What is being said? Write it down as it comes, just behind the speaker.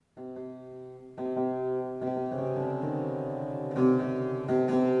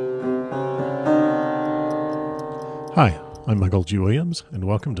Hi, I'm Michael G. Williams, and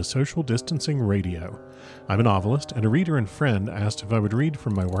welcome to Social Distancing Radio. I'm a novelist, and a reader and friend asked if I would read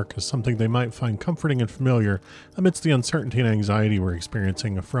from my work as something they might find comforting and familiar amidst the uncertainty and anxiety we're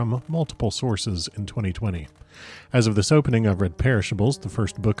experiencing from multiple sources in 2020. As of this opening, I've read Perishables, the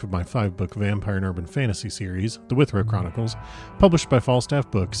first book of my 5-book vampire and urban fantasy series, The Withrow Chronicles, published by Falstaff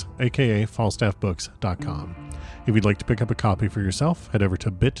Books, aka falstaffbooks.com. If you'd like to pick up a copy for yourself, head over to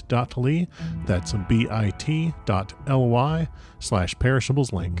bit.ly, that's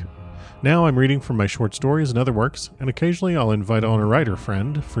bit.ly/perishables link. Now I'm reading from my short stories and other works, and occasionally I'll invite on a writer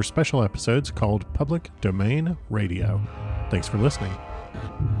friend for special episodes called Public Domain Radio. Thanks for listening.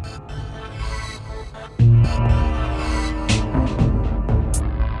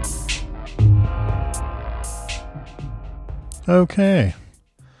 Okay,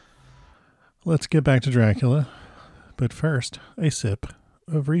 let's get back to Dracula, but first, a sip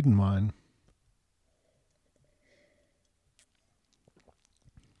of reading wine.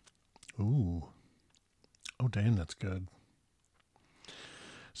 Ooh, oh damn, that's good.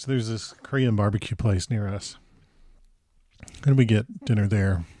 So there's this Korean barbecue place near us, and we get dinner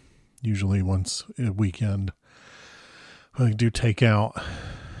there usually once a weekend. We do takeout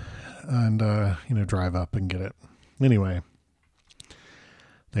and drive up and get it. Anyway,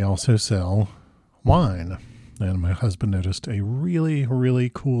 they also sell wine, and my husband noticed a really,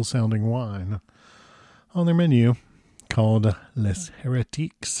 really cool sounding wine on their menu called Les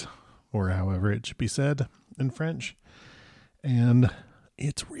Heretiques, or however it should be said in French, and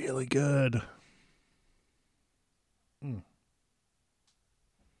it's really good.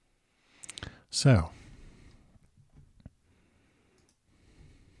 So,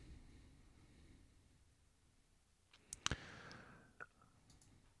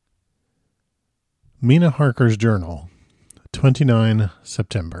 Mina Harker's Journal, 29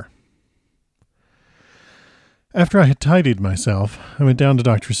 September. After I had tidied myself, I went down to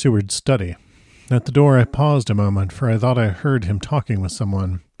Dr. Seward's study. At the door I paused a moment, for I thought I heard him talking with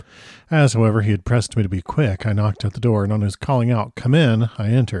someone. As, however, he had pressed me to be quick, I knocked at the door, and on his calling out, "Come in," I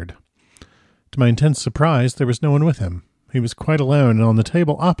entered. To my intense surprise, there was no one with him. He was quite alone, and on the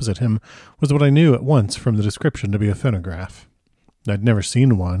table opposite him was what I knew at once from the description to be a phonograph. I'd never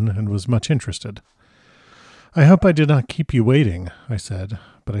seen one, and was much interested. "I hope I did not keep you waiting," I said,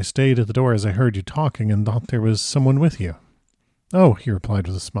 "but I stayed at the door as I heard you talking and thought there was someone with you." "Oh," he replied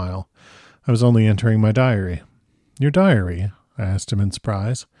with a smile, "I was only entering my diary." "Your diary?" I asked him in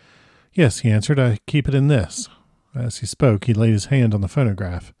surprise. "Yes," he answered, "I keep it in this." As he spoke, he laid his hand on the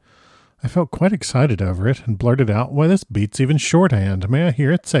phonograph. I felt quite excited over it and blurted out, "Why, this beats even shorthand. May I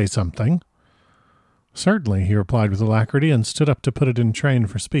hear it say something?" "Certainly," he replied with alacrity and stood up to put it in train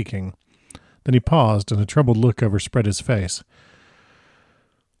for speaking. Then he paused, and a troubled look overspread his face.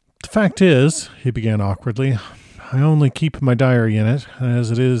 "The fact is," he began awkwardly, "I only keep my diary in it,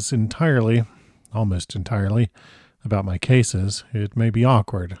 as it is almost entirely, about my cases. It may be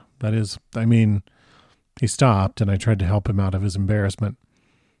awkward. He stopped, and I tried to help him out of his embarrassment.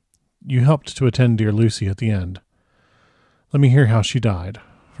 "You helped to attend dear Lucy at the end. Let me hear how she died.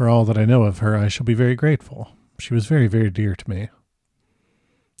 For all that I know of her, I shall be very grateful. She was very, very dear to me."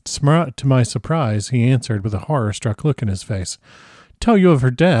 To my surprise, he answered with a horror-struck look in his face, "Tell you of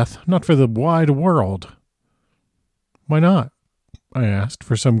her death? Not for the wide world." "Why not?" I asked,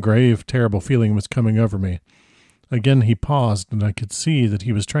 for some grave, terrible feeling was coming over me. Again he paused, and I could see that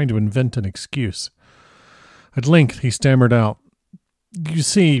he was trying to invent an excuse. At length he stammered out, "You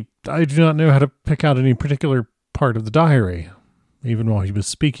see, I do not know how to pick out any particular part of the diary." Even while he was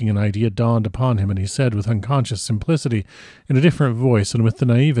speaking, an idea dawned upon him, and he said with unconscious simplicity, in a different voice and with the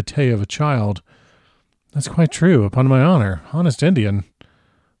naivete of a child, "That's quite true, upon my honor. Honest Indian."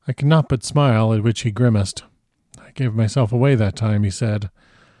 I could not but smile, at which he grimaced. "I gave myself away that time," he said.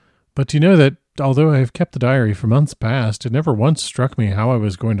 "But do you know that, although I have kept the diary for months past, it never once struck me how I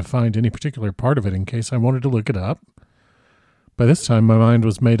was going to find any particular part of it in case I wanted to look it up? By this time my mind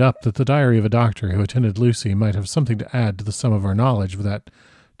was made up that the diary of a doctor who attended Lucy might have something to add to the sum of our knowledge of that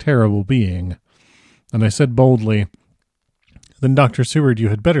terrible being. And I said boldly, 'Then, Dr. Seward, you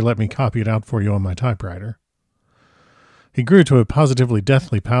had better let me copy it out for you on my typewriter.' He grew to a positively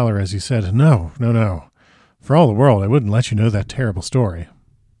deathly pallor as he said, No. For all the world, I wouldn't let you know that terrible story."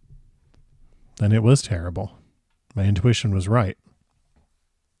 Then it was terrible. My intuition was right.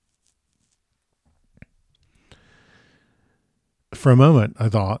 For a moment, I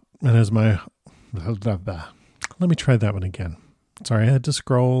thought, and as my... Let me try that one again. Sorry, I had to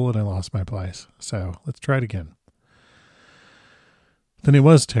scroll and I lost my place. So let's try it again. Then it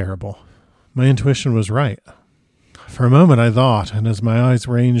was terrible. My intuition was right. For a moment I thought, and as my eyes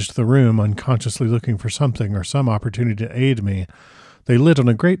ranged the room, unconsciously looking for something or some opportunity to aid me, they lit on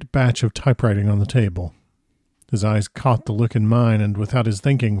a great batch of typewriting on the table. His eyes caught the look in mine, and without his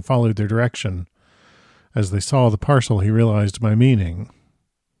thinking followed their direction. As they saw the parcel, he realized my meaning.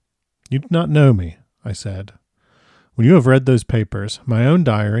 "You do not know me," I said. "When you have read those papers, my own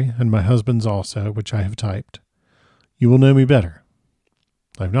diary and my husband's also, which I have typed, you will know me better.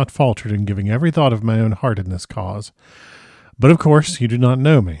 I have not faltered in giving every thought of my own heart in this cause. But of course you do not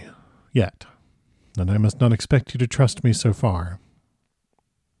know me, yet, and I must not expect you to trust me so far."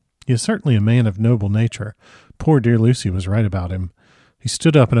 He is certainly a man of noble nature. Poor dear Lucy was right about him. He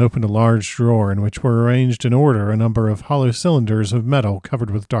stood up and opened a large drawer in which were arranged in order a number of hollow cylinders of metal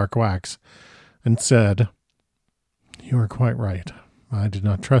covered with dark wax, and said, "You are quite right. I did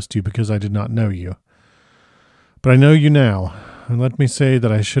not trust you because I did not know you. But I know you now, and let me say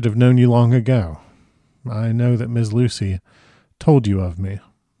that I should have known you long ago. I know that Miss Lucy told you of me.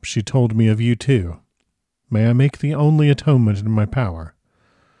 She told me of you too. May I make the only atonement in my power?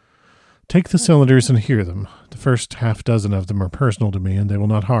 Take the cylinders and hear them. The first half-dozen of them are personal to me, and they will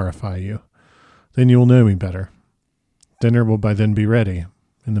not horrify you. Then you will know me better. Dinner will by then be ready.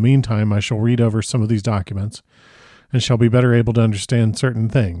 In the meantime, I shall read over some of these documents, and shall be better able to understand certain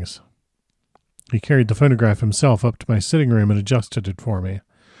things." He carried the phonograph himself up to my sitting room and adjusted it for me.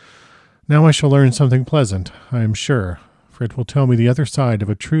 "Now I shall learn something pleasant, I am sure, for it will tell me the other side of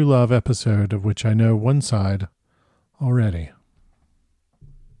a true love episode of which I know one side already."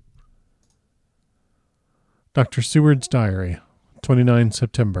 Dr. Seward's Diary, 29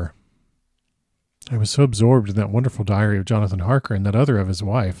 September. I was so absorbed in that wonderful diary of Jonathan Harker and that other of his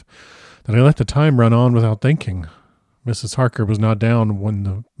wife that I let the time run on without thinking. Mrs. Harker was not down when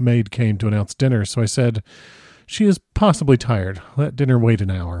the maid came to announce dinner, so I said, "She is possibly tired. Let dinner wait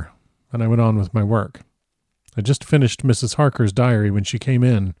an hour." And I went on with my work. I just finished Mrs. Harker's diary when she came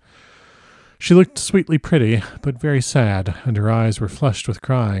in. She looked sweetly pretty, but very sad, and her eyes were flushed with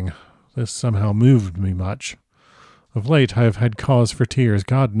crying. This somehow moved me much. Of late I have had cause for tears,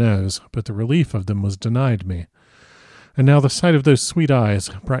 God knows, but the relief of them was denied me. And now the sight of those sweet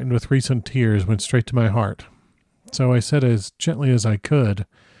eyes, brightened with recent tears, went straight to my heart. So I said as gently as I could,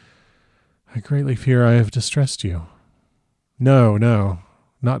 "I greatly fear I have distressed you." No,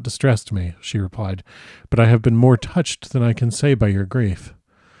 not distressed me," she replied, "but I have been more touched than I can say by your grief.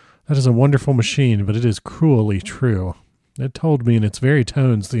 That is a wonderful machine, but it is cruelly true. It told me in its very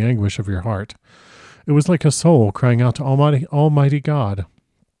tones the anguish of your heart. It was like a soul crying out to Almighty God.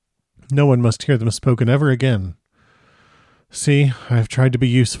 No one must hear them spoken ever again. See, I have tried to be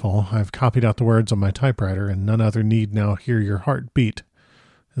useful. I have copied out the words on my typewriter, and none other need now hear your heart beat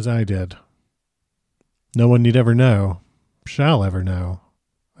as I did. No one need ever know, shall ever know,"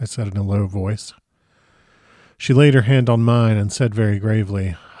 I said in a low voice. She laid her hand on mine and said very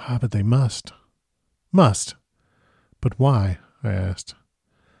gravely, "Ah, but they must." "Must? But why?" I asked.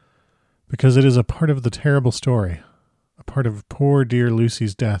 "Because it is a part of the terrible story, a part of poor dear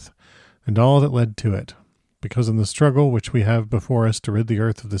Lucy's death, and all that led to it. Because in the struggle which we have before us to rid the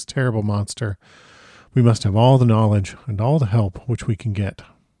earth of this terrible monster, we must have all the knowledge and all the help which we can get.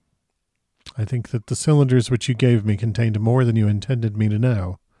 I think that the cylinders which you gave me contained more than you intended me to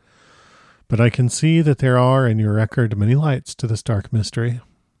know. But I can see that there are in your record many lights to this dark mystery.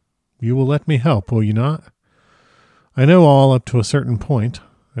 You will let me help, will you not? I know all up to a certain point,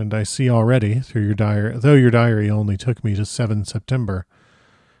 and I see already, through your diary, though your diary only took me to 7 September,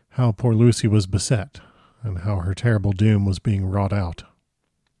 how poor Lucy was beset, and how her terrible doom was being wrought out.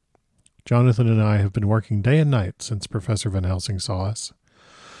 Jonathan and I have been working day and night since Professor Van Helsing saw us.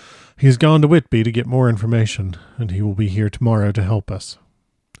 He has gone to Whitby to get more information, and he will be here tomorrow to help us.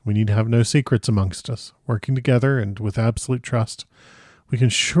 We need have no secrets amongst us. Working together and with absolute trust, we can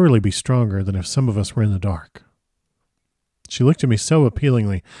surely be stronger than if some of us were in the dark." She looked at me so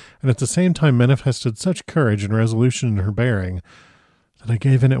appealingly, and at the same time manifested such courage and resolution in her bearing, that I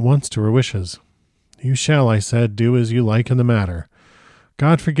gave in at once to her wishes. "You shall," I said, "do as you like in the matter.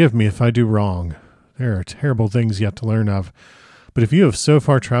 God forgive me if I do wrong. There are terrible things yet to learn of. But if you have so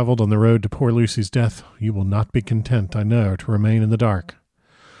far traveled on the road to poor Lucy's death, you will not be content, I know, to remain in the dark.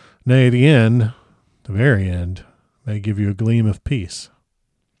 Nay, the end, the very end, may give you a gleam of peace.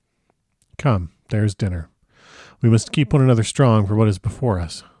 Come, there's dinner. We must keep one another strong for what is before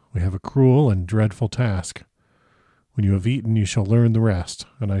us. We have a cruel and dreadful task. When you have eaten, you shall learn the rest,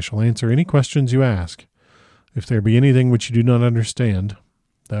 and I shall answer any questions you ask. If there be anything which you do not understand,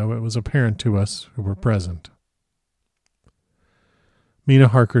 though it was apparent to us who were present." Mina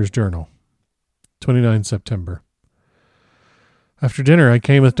Harker's Journal, 29 September. After dinner, I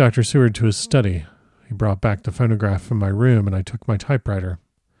came with Dr. Seward to his study. He brought back the phonograph from my room, and I took my typewriter.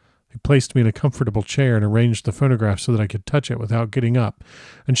 He placed me in a comfortable chair and arranged the phonograph so that I could touch it without getting up,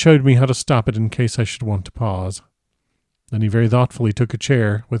 and showed me how to stop it in case I should want to pause. Then he very thoughtfully took a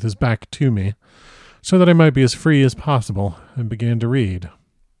chair with his back to me, so that I might be as free as possible, and began to read.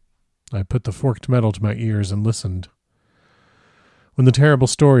 I put the forked metal to my ears and listened. When the terrible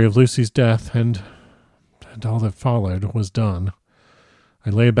story of Lucy's death and all that followed was done, I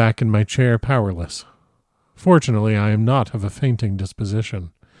lay back in my chair powerless. Fortunately, I am not of a fainting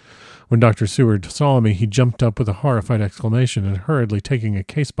disposition. When Dr. Seward saw me, he jumped up with a horrified exclamation and, hurriedly taking a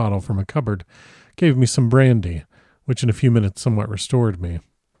case bottle from a cupboard, gave me some brandy, which in a few minutes somewhat restored me.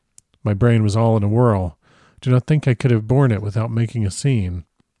 My brain was all in a whirl. Do not think I could have borne it without making a scene.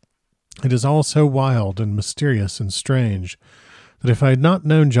 It is all so wild and mysterious and strange that if I had not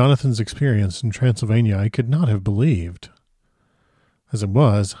known Jonathan's experience in Transylvania, I could not have believed. As it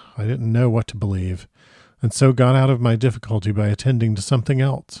was, I didn't know what to believe, and so got out of my difficulty by attending to something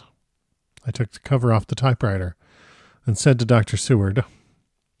else. I took the cover off the typewriter and said to Dr. Seward,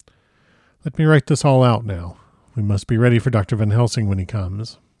 "Let me write this all out now. We must be ready for Dr. Van Helsing when he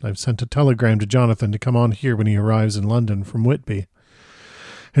comes. I've sent a telegram to Jonathan to come on here when he arrives in London from Whitby.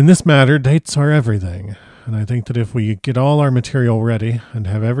 In this matter, dates are everything, and I think that if we get all our material ready and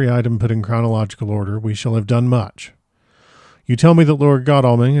have every item put in chronological order, we shall have done much. You tell me that Lord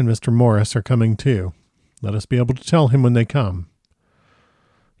Godalming and Mr. Morris are coming too. Let us be able to tell him when they come."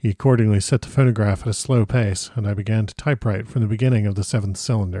 He accordingly set the phonograph at a slow pace, and I began to typewrite from the beginning of the 7th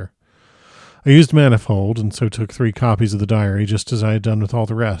cylinder. I used manifold, and so took 3 copies of the diary, just as I had done with all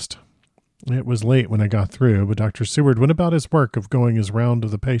the rest. It was late when I got through, but Dr. Seward went about his work of going his round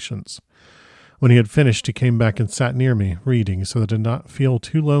of the patients. When he had finished, he came back and sat near me, reading, so that I did not feel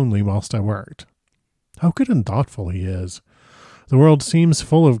too lonely whilst I worked. How good and thoughtful he is! The world seems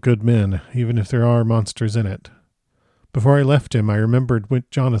full of good men, even if there are monsters in it. Before I left him, I remembered what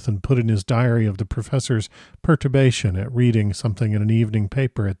Jonathan put in his diary of the professor's perturbation at reading something in an evening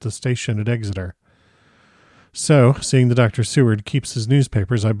paper at the station at Exeter. So, seeing that Dr. Seward keeps his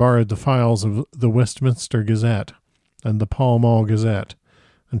newspapers, I borrowed the files of the Westminster Gazette and the Pall Mall Gazette,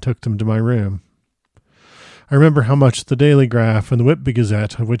 and took them to my room. I remember how much the Daily Graph and the Whitby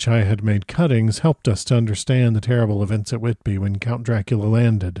Gazette, of which I had made cuttings, helped us to understand the terrible events at Whitby when Count Dracula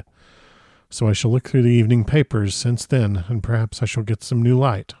landed. So I shall look through the evening papers since then, and perhaps I shall get some new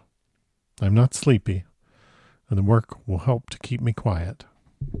light. I am not sleepy, and the work will help to keep me quiet.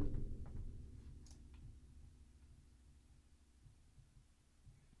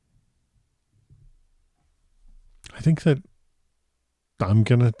 I think that I'm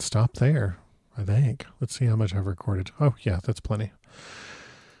going to stop there, I think. Let's see how much I've recorded. Oh, yeah, that's plenty.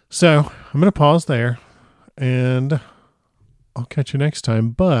 So I'm going to pause there, and I'll catch you next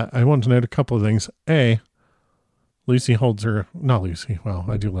time. But I want to note a couple of things. A, Lucy holds her, not Lucy, well,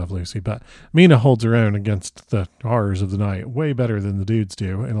 I do love Lucy, but Mina holds her own against the horrors of the night way better than the dudes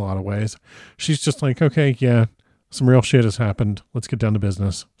do in a lot of ways. She's just like, okay, yeah, some real shit has happened. Let's get down to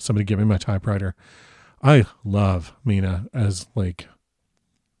business. Somebody give me my typewriter. I love Mina as like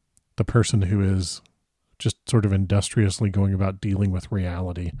the person who is just sort of industriously going about dealing with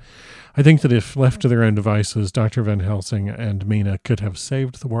reality. I think that if left to their own devices, Dr. Van Helsing and Mina could have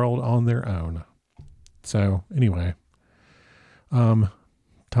saved the world on their own. So anyway,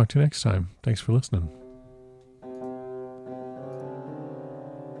 talk to you next time. Thanks for listening.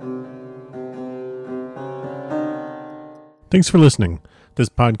 Thanks for listening. This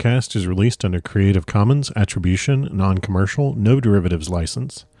podcast is released under Creative Commons Attribution, Non-Commercial, No Derivatives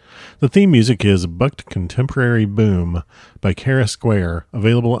license. The theme music is Bucked Contemporary Boom by Kara Square,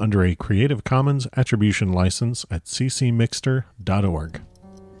 available under a Creative Commons Attribution license at ccmixter.org.